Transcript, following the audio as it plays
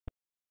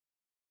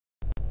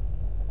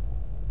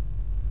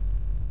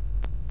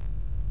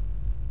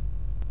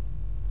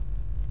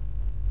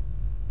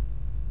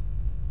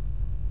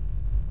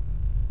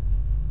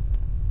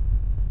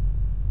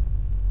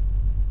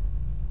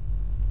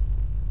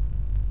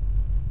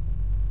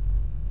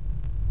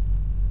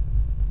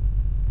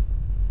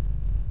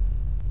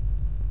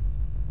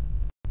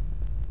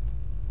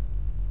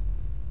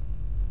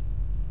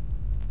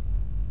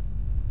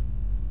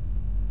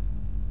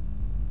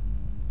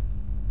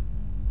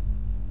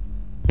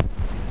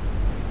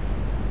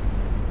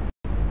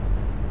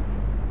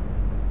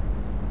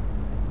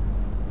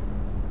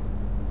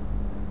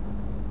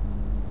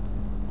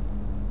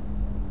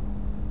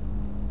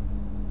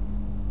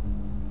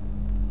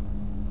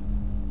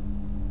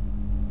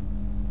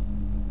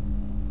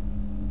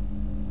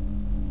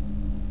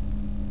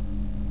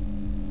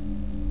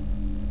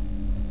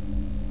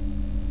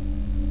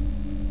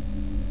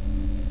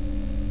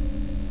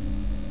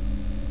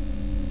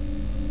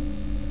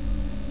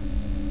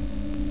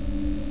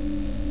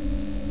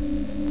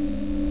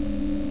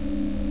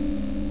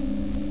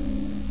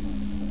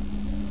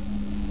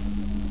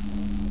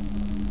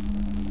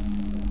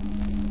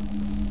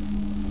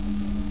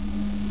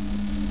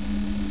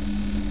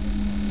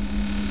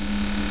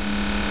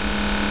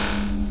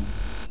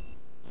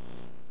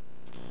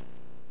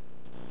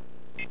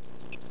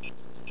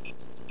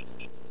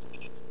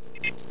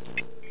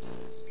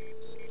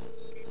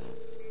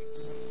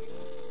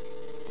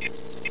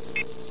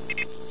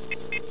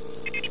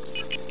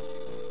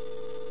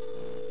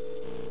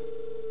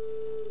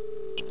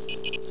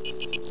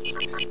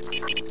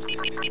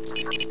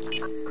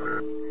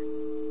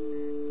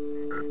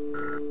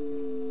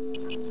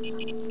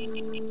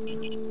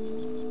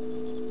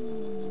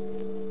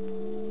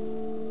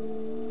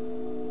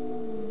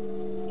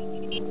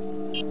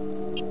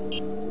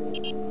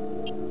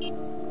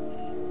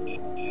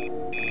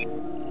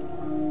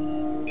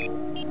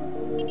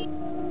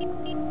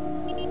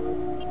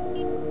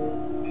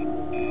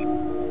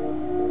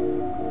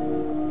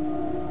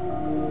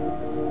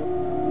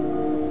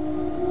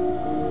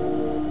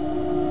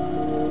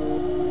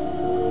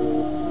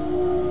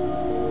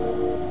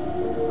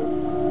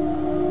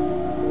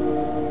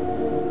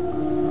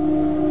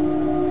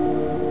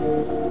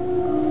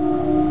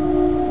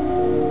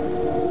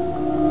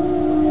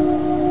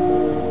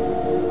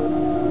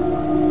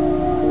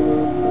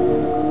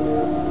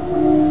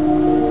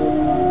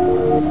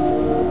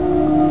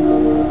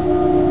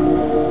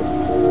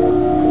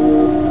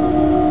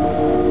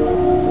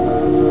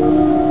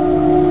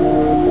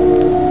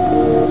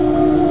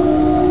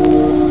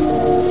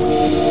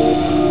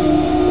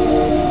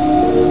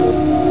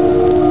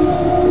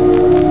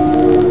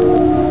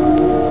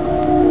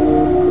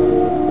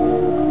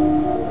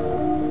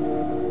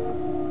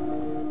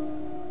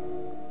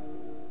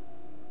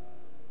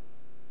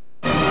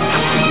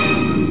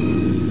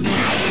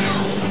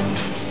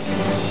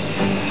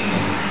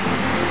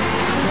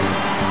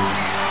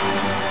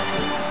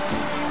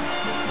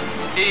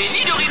Et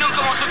Nidorino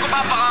commence le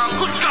combat par un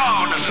coup de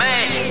corne,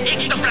 mais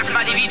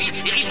Ectoplasma évite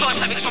et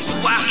riposte avec son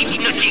pouvoir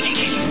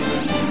hypnotique.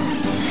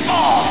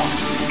 Oh,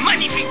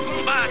 magnifique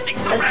combat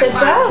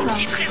d'Ectoplasma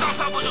qui est très en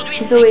forme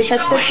aujourd'hui. Zoé, ça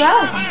te fait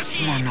peur?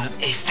 Mon nom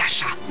est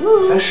Sacha.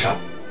 Sacha.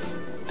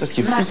 Putain, ce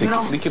qui est fou, c'est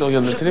que dès qu'elle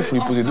regarde la télé, il faut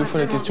lui poser 2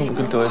 fois la question pour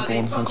qu'elle te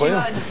réponde. C'est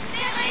incroyable.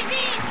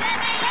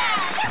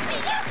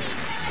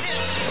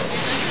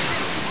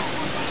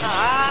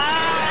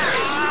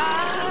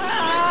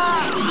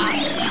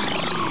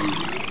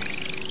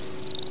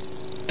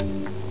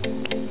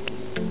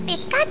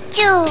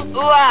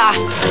 Ouah.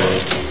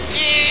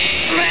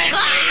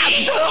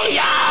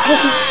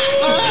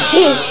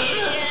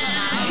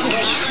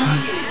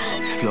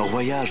 Leur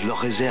voyage leur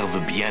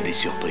réserve bien des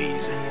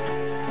surprises.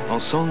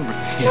 Ensemble,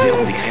 ils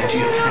verront des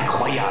créatures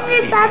incroyables.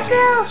 J'ai pas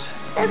peur.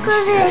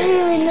 Quand j'ai vu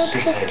une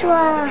autre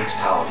histoire.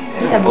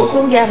 T'as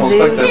beaucoup regardé.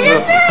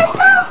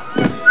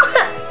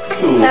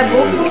 T'as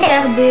beaucoup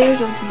regardé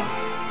aujourd'hui.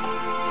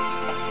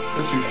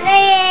 Ça suffit.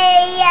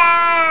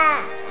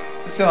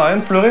 Ça sert à rien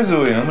de pleurer,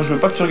 Zoé. Hein. Moi, je veux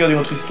pas que tu regardes une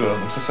autre histoire,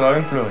 donc ça sert à rien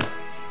de pleurer. De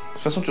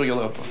toute façon, tu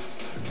regarderas pas.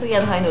 Tu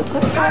regarderas une autre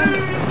fois.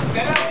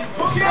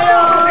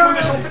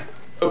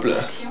 Hop là.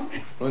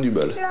 Loin du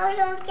bal. Alors,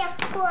 j'en regarde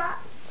quoi?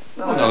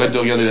 On arrête de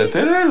regarder la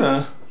télé,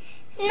 là.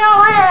 Non,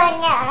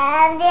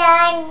 regarde.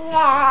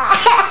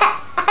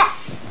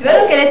 Tu vois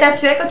dans quel état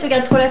tu es quand tu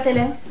regardes trop la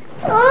télé?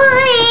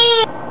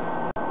 Oui.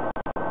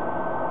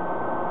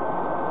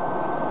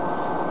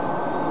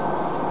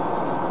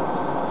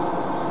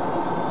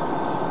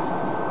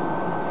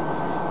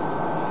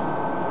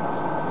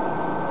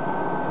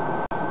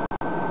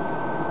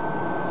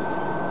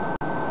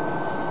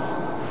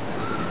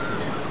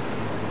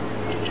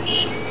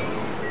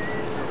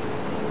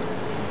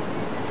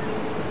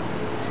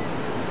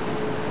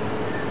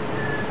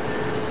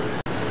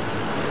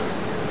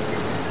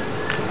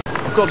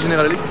 Encore de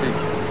General Electric.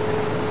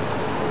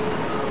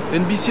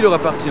 NBC leur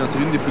appartient, c'est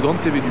l'une des plus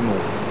grandes TV du monde.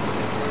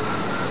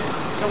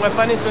 J'aimerais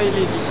pas nettoyer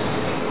les vitres.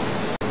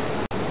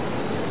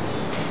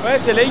 Ouais,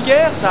 c'est la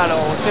guerre, ça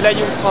alors, c'est la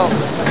Jungfrau.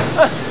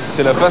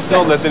 C'est la face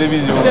nord de la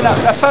télévision. C'est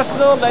la face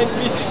nord de la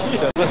NBC.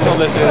 C'est la face nord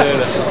de la télé,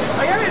 là.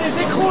 Regardez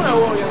les écrans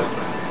là-haut, regarde.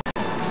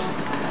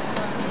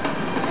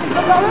 Ils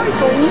sont par là, ils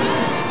sont où?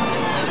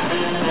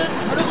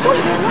 Ah, le son,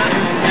 ils sont là.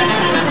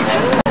 C'est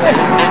excellent.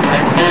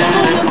 Le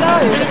son vient de là.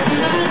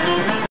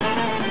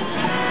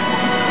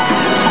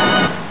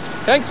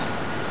 Thanks.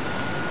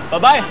 Bye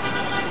bye.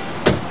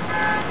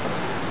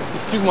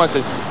 Excuse-moi,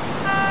 Chris.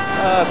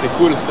 Ah, c'est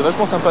cool. C'est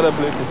vachement sympa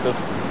d'appeler, Christophe.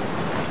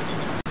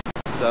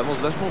 Ça avance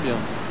vachement bien.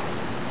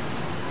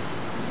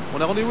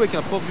 On a rendez-vous avec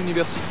un prof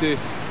d'université,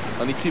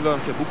 un écrivain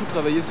qui a beaucoup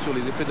travaillé sur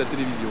les effets de la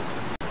télévision.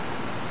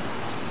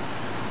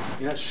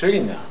 You're not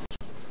shooting now.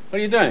 What are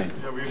you doing?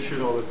 Yeah, we shoot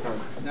all the time.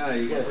 No,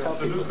 you gotta tell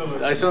people.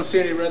 Salute I don't see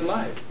any red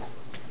light.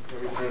 Yeah,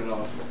 we turn it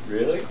off.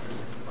 Really?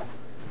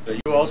 Are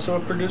you also a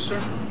producer?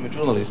 I'm a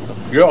journalist.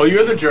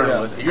 You're the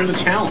journalist. Yeah. You're the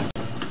talent.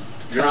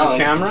 You're on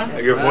camera.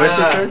 Your voice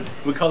is heard.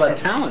 We call that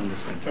talent in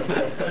this country.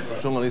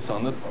 Journalists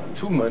are not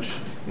too much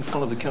in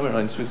front of the camera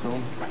in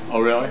Switzerland. Oh,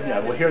 really? Yeah.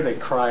 Well, here they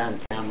cry on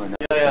camera.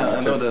 Yeah,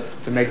 I know that.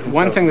 To make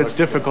one thing that's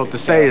difficult to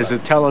say is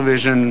that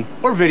television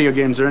or video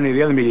games or any of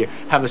the other media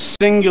have a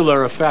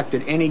singular effect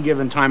at any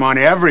given time on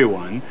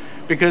everyone,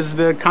 because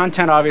the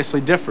content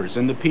obviously differs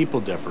and the people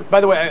differ.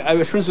 By the way,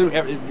 I presume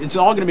it's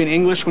all going to be in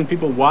English when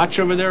people watch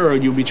over there, or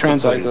you'll be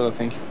translating? Subtitle, I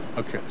think.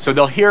 Okay, so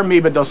they'll hear me,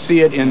 but they'll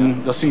see it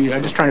in. They'll see.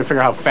 I'm just trying to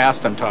figure out how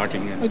fast I'm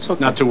talking. It's okay.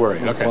 Not to worry.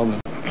 No okay. problem.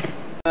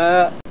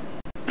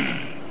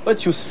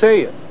 But you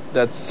say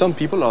that some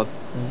people are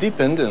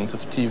dependent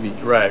of TV.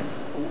 Right.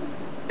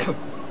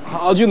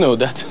 How do you know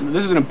that?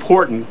 This is an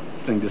important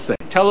thing to say.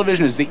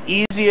 Television is the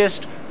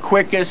easiest,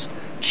 quickest,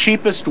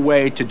 cheapest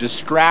way to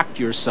distract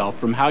yourself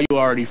from how you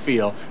already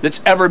feel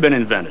that's ever been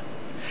invented.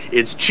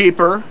 It's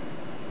cheaper,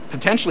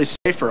 potentially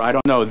safer, I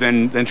don't know,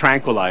 than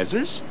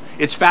tranquilizers.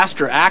 It's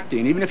faster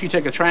acting. Even if you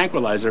take a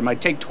tranquilizer, it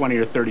might take 20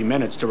 or 30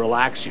 minutes to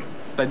relax you.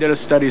 I did a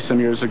study some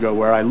years ago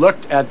where I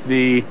looked at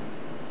the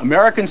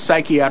American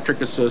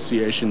Psychiatric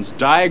Association's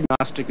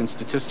Diagnostic and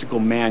Statistical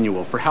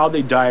Manual for how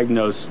they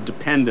diagnose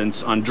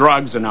dependence on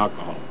drugs and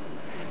alcohol.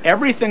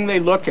 Everything they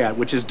look at,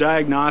 which is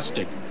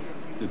diagnostic,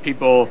 that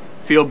people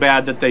feel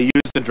bad that they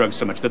use the drug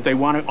so much, that they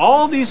want to,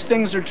 all these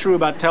things are true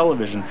about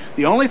television.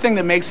 The only thing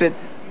that makes it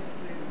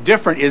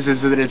different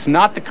is that it's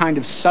not the kind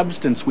of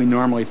substance we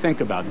normally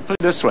think about. Put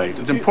it this way,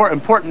 it's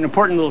important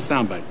little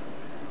soundbite.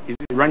 He's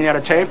running out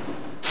of tape.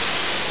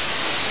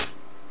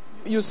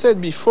 You said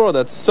before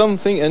that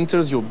something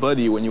enters your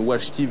body when you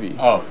watch TV.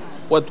 Oh.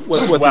 What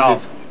Well,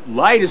 is it?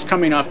 light is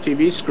coming off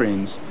TV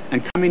screens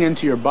and coming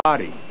into your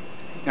body.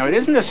 Now, it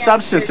isn't a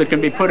substance that can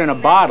be put in a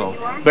bottle,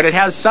 but it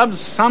has some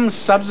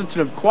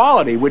substantive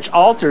quality which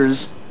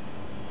alters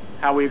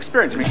how we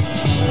experience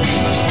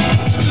it.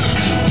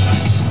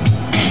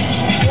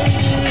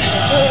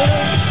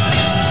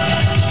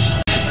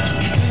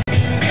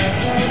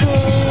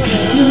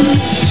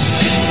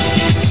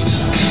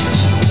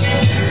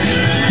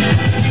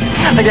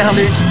 Regarde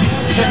Luc.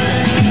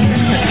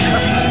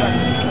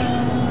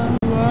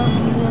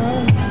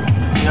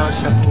 Il a un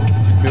chapeau.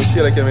 Mais aussi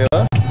à la caméra.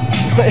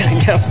 Ouais,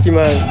 regarde cette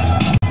image.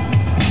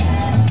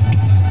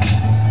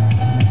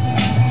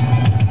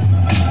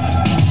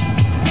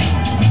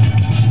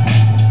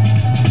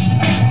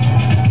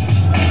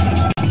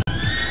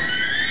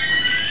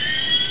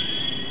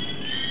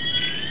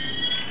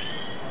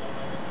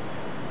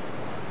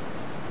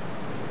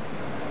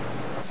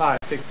 Five,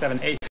 6, 7,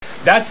 8.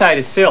 That side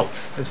is filled.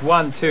 There's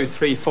 1, 2,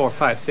 3, 4,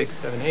 5, 6,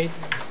 7, 8,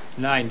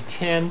 9,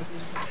 10.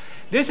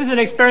 This is an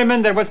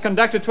experiment that was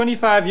conducted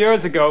 25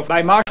 years ago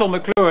by Marshall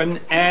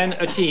McLuhan and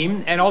a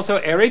team, and also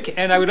Eric.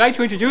 And I would like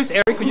to introduce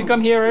Eric. Would you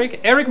come here,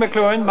 Eric? Eric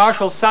McLuhan,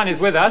 Marshall's son, is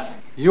with us.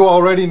 You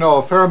already know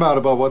a fair amount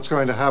about what's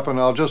going to happen.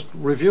 I'll just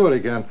review it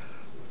again.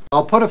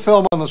 I'll put a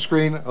film on the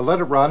screen, I'll let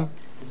it run.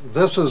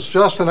 This is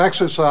just an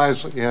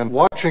exercise in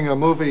watching a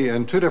movie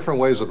in two different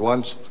ways at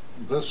once.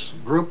 This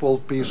group will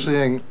be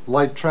seeing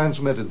light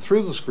transmitted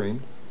through the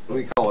screen.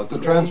 We call it the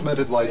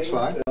transmitted light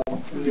side.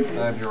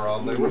 And you're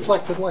on the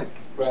reflected light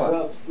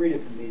side.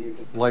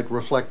 Light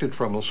reflected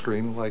from the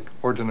screen like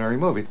ordinary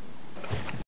movie.